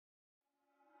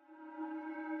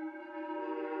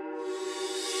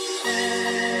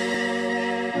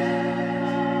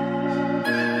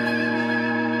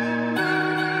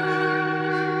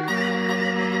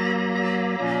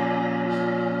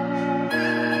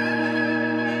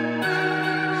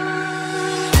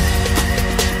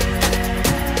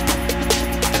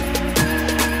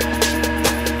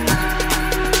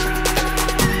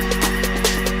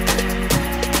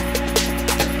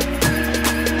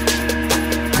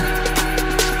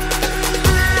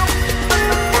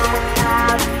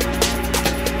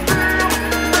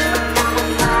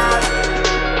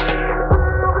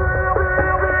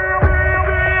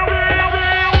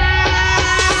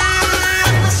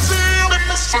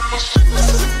What's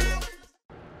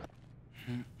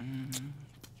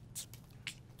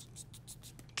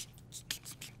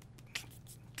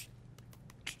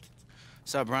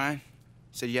up, Brian?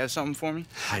 Said you had something for me?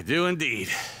 I do indeed.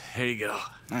 Here you go.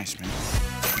 Nice, man.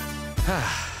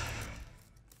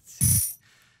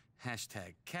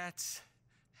 Hashtag cats.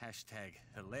 Hashtag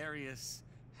hilarious.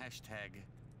 Hashtag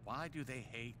why do they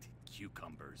hate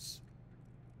cucumbers?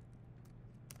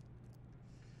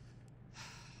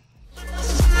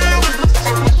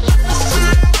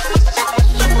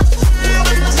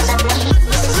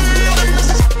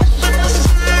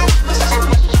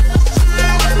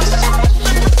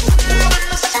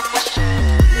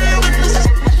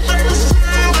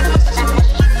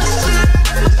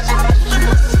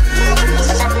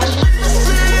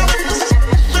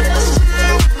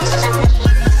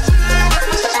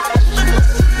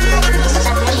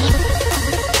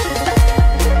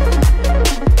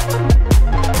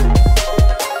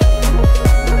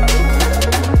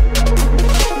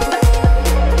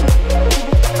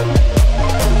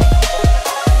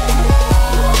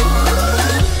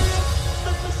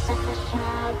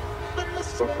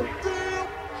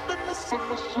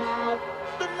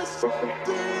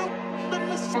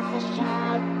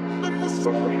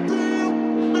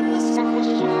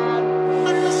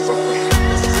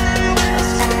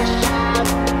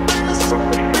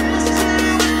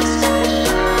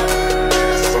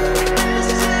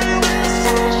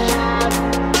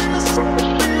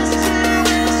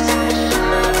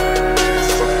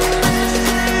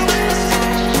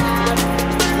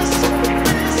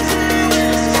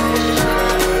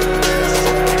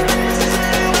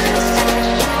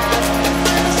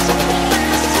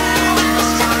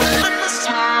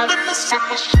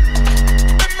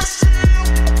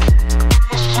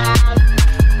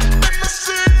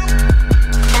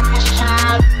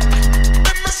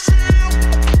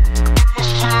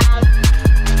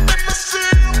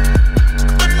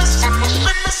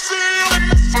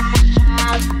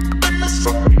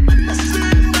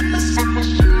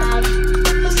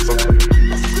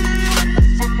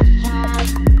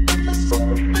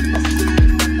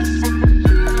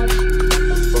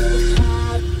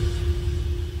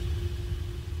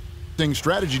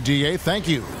 Strategy, DA. Thank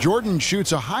you. Jordan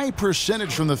shoots a high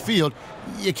percentage from the field.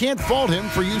 You can't fault him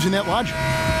for using that logic.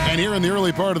 And here in the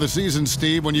early part of the season,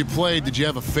 Steve, when you played, did you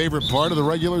have a favorite part of the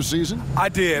regular season? I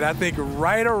did. I think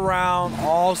right around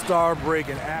All-Star break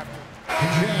and after.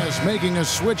 Jazz making a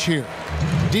switch here.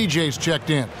 DJ's checked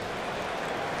in.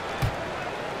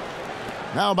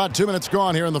 Now about 2 minutes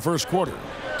gone here in the first quarter.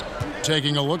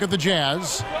 Taking a look at the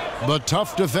Jazz. The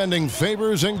tough defending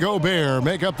Favors and Gobert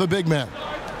make up the big men.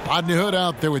 Rodney Hood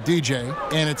out there with DJ,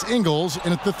 and it's Ingles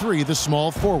in at the 3, the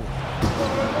small forward.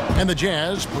 And the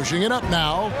Jazz pushing it up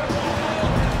now.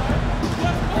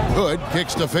 Hood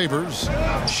kicks to Favors,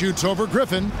 shoots over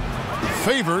Griffin.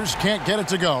 Favors can't get it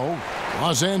to go.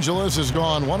 Los Angeles has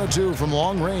gone 1 of 2 from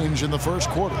long range in the first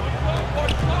quarter.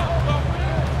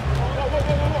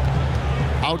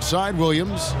 Outside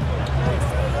Williams.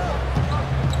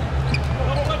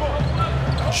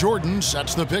 Jordan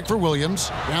sets the pick for Williams.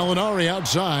 Gallinari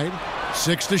outside.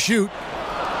 6 to shoot.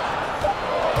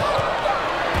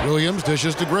 Williams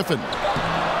dishes to Griffin.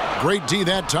 Great D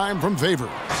that time from Favors.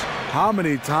 How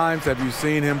many times have you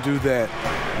seen him do that?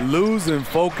 Losing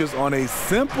focus on a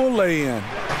simple lay-in.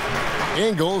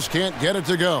 Ingles can't get it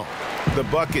to go. The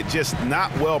bucket just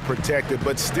not well protected,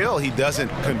 but still he doesn't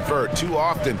convert too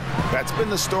often. That's been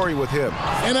the story with him.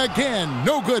 And again,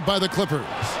 no good by the Clippers.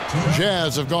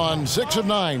 Jazz have gone 6 of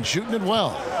 9, shooting it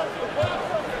well.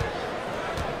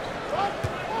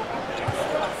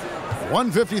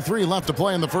 1:53 left to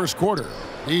play in the first quarter.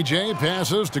 EJ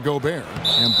passes to Gobert.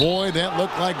 And boy, that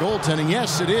looked like goaltending.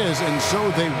 Yes, it is, and so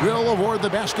they will award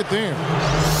the basket there.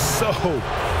 So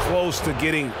close to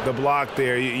getting the block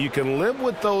there. You can live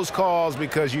with those calls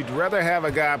because you'd rather have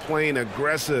a guy playing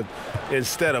aggressive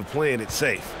instead of playing it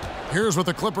safe. Here's what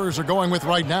the Clippers are going with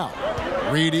right now.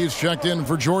 Reedy's checked in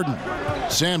for Jordan.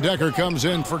 Sam Decker comes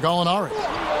in for Gallinari.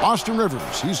 Austin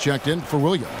Rivers, he's checked in for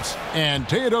Williams. And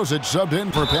Teodosic subbed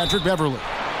in for Patrick Beverly.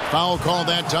 Foul call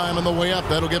that time on the way up.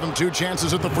 That'll give him 2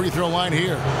 chances at the free throw line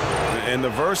here. And the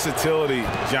versatility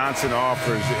Johnson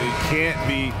offers, it can't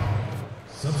be.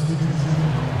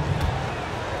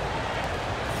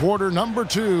 Quarter number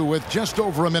 2 with just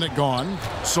over a minute gone.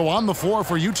 So on the floor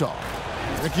for Utah.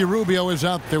 Ricky Rubio is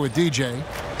out there with DJ.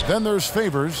 Then there's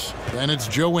Favors. Then it's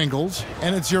Joe Ingles.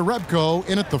 And it's Jerebko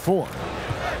in at the 4.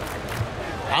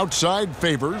 Outside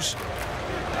Favors.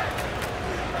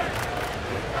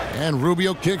 And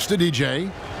Rubio kicks to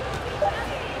DJ.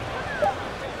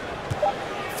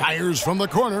 Fires from the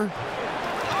corner.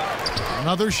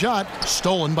 Another shot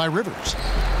stolen by Rivers.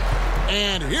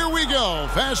 And here we go.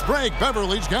 Fast break.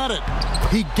 Beverly's got it.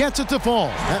 He gets it to fall.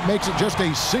 That makes it just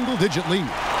a single-digit lead.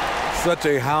 Such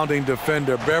a hounding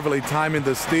defender. Beverly timing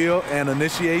the steal and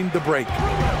initiating the break.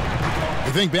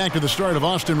 You think back to the start of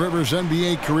Austin Rivers'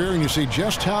 NBA career and you see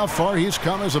just how far he's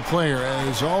come as a player.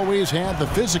 He's always had the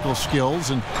physical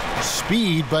skills and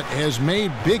speed, but has made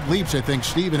big leaps, I think,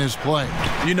 Steve, in his play.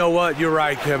 You know what? You're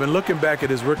right, Kevin. Looking back at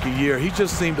his rookie year, he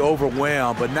just seemed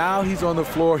overwhelmed. But now he's on the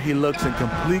floor. He looks in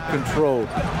complete control.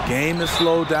 Game has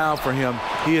slowed down for him.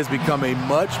 He has become a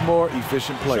much more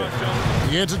efficient player.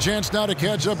 He gets a chance now to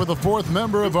catch up with the fourth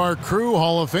member of our crew,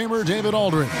 Hall of Famer David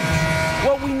Aldridge.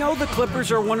 Well, we know the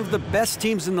Clippers are one of the best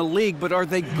teams in the league, but are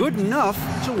they good enough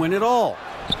to win it all?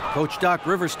 Coach Doc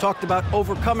Rivers talked about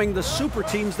overcoming the super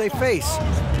teams they face.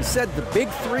 He said the big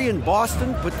three in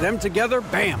Boston, put them together,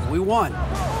 bam, we won.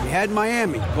 We had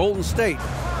Miami, Golden State,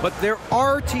 but there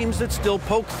are teams that still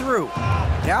poke through.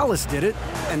 Dallas did it,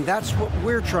 and that's what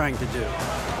we're trying to do.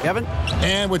 Kevin?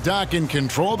 And with Doc in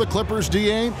control, the Clippers,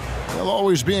 DA, they'll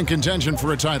always be in contention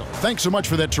for a title. Thanks so much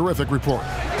for that terrific report.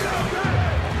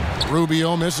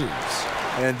 Rubio misses.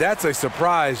 And that's a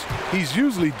surprise. He's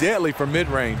usually deadly from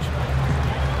mid-range.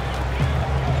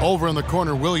 Over in the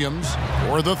corner, Williams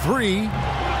for the three.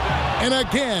 And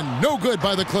again, no good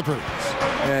by the Clippers.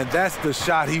 And that's the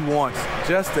shot he wants.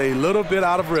 Just a little bit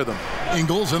out of rhythm.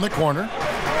 Ingles in the corner.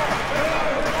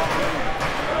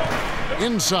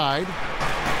 Inside,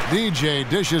 DJ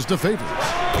dishes to Favors.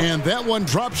 And that one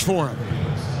drops for him.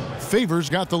 Favors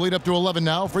got the lead up to 11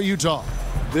 now for Utah.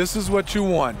 This is what you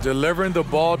want, delivering the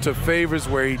ball to Favors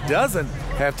where he doesn't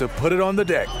have to put it on the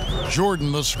deck.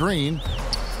 Jordan the screen.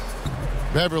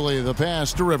 Beverly the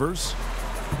pass to Rivers.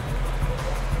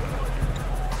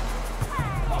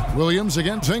 Williams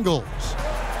against Ingles.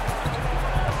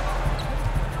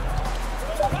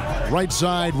 Right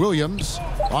side, Williams.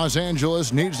 Los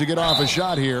Angeles needs to get off a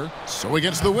shot here. So he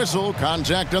gets the whistle.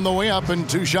 Contact on the way up and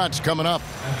 2 shots coming up.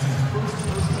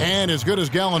 And as good as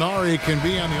Gallinari can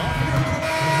be on the offense.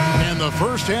 And the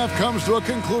first half comes to a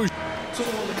conclusion.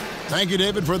 Thank you,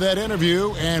 David, for that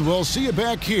interview, and we'll see you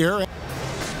back here.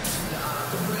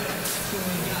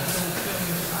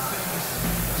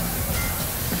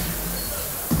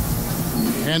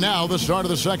 And now the start of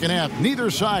the second half.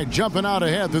 Neither side jumping out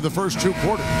ahead through the first 2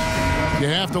 quarters. You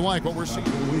have to like what we're seeing.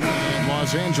 And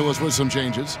Los Angeles with some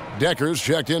changes. Decker's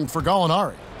checked in for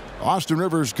Gallinari. Austin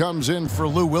Rivers comes in for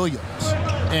Lou Williams.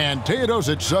 And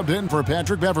Teodosic subbed in for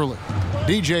Patrick Beverly.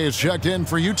 DJ is checked in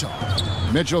for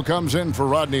Utah. Mitchell comes in for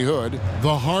Rodney Hood.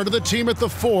 The heart of the team at the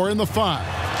 4 and the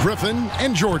 5. Griffin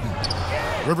and Jordan.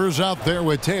 Rivers out there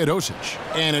with Teodosic.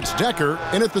 And it's Decker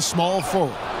in at the small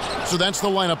forward. So that's the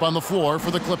lineup on the floor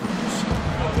for the Clippers.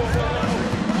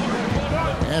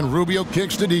 And Rubio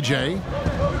kicks to DJ.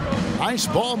 Nice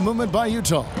ball movement by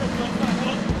Utah.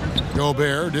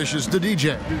 Gobert dishes to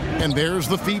DJ. And there's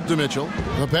the feed to Mitchell.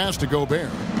 The pass to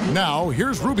Gobert. Now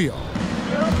here's Rubio.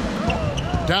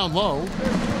 Down low.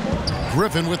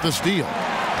 Griffin with the steal.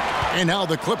 And now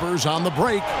the Clippers on the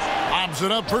break. Lobs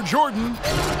it up for Jordan.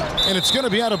 And it's going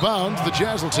to be out of bounds. The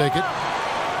Jazz will take it.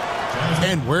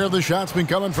 And where have the shots been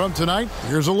coming from tonight?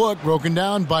 Here's a look broken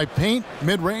down by paint,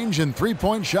 mid-range, and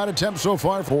three-point shot attempts so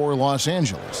far for Los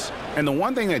Angeles. And the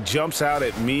one thing that jumps out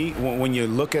at me when you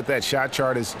look at that shot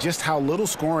chart is just how little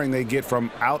scoring they get from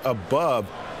out above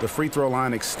the free throw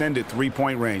line extended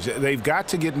three-point range. They've got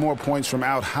to get more points from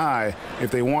out high if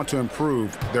they want to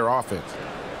improve their offense.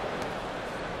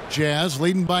 Jazz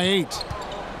leading by 8.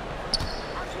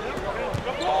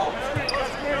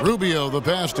 Rubio the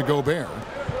pass to Gobert.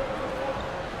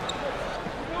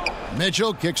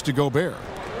 Mitchell kicks to Gobert.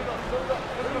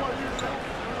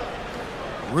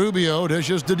 Rubio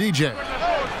dishes to DJ.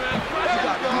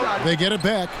 They get it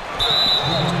back.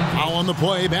 Foul on the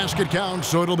play, basket counts,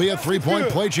 so it'll be a three-point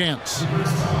play chance.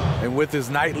 And with his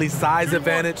nightly size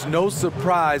advantage, no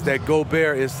surprise that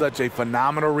Gobert is such a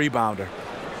phenomenal rebounder.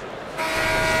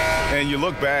 And you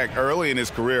look back early in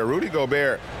his career, Rudy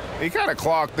Gobert, he kind of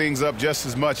clogged things up just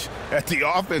as much at the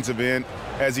offensive end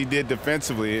as he did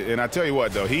defensively. And I tell you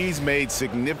what, though, he's made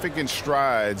significant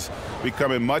strides,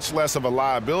 becoming much less of a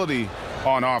liability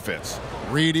on offense.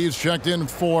 Reedy's checked in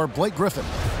for Blake Griffin.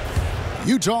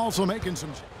 Utah also making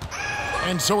some.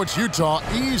 And so it's Utah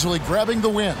easily grabbing the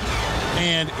win.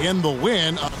 And in the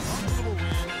win, a comfortable win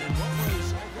in what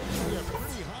was actually a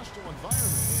pretty hostile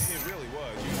environment. It really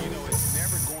was. You know, it's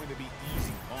never going to be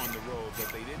easy on the road, but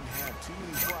they didn't have too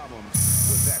many problems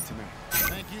with that tonight.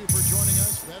 Thank you for joining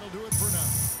us. That'll do it for now.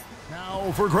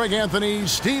 Now for Greg Anthony,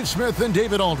 Steve Smith, and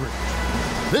David Aldridge.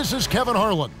 This is Kevin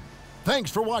Harlan.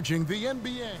 Thanks for watching the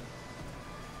NBA.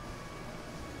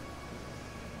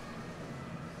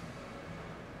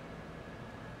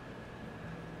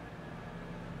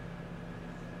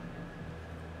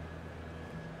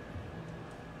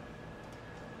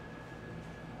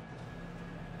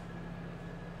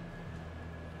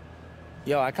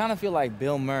 Yo, I kind of feel like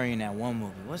Bill Murray in that one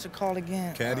movie. What's it called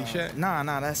again? Caddyshack? Nah,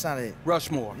 that's not it.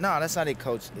 Rushmore. No, that's not it,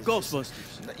 Coach.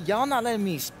 Ghostbusters. Y'all not letting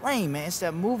me explain, man. It's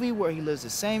that movie where he lives the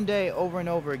same day over and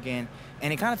over again,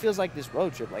 and it kind of feels like this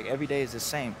road trip. Like every day is the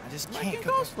same. I just can't.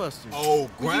 Ghostbusters. Oh,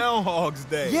 Groundhog's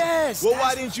Day. Yes. Well,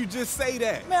 why didn't you just say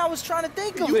that? Man, I was trying to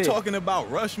think of You it. talking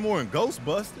about Rushmore and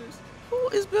Ghostbusters? Who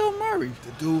is Bill Murray?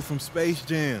 The dude from Space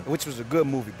Jam. Which was a good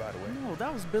movie, by the way. No,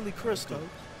 that was Billy Crystal.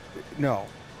 No,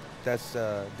 that's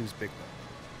Deuce Bigman.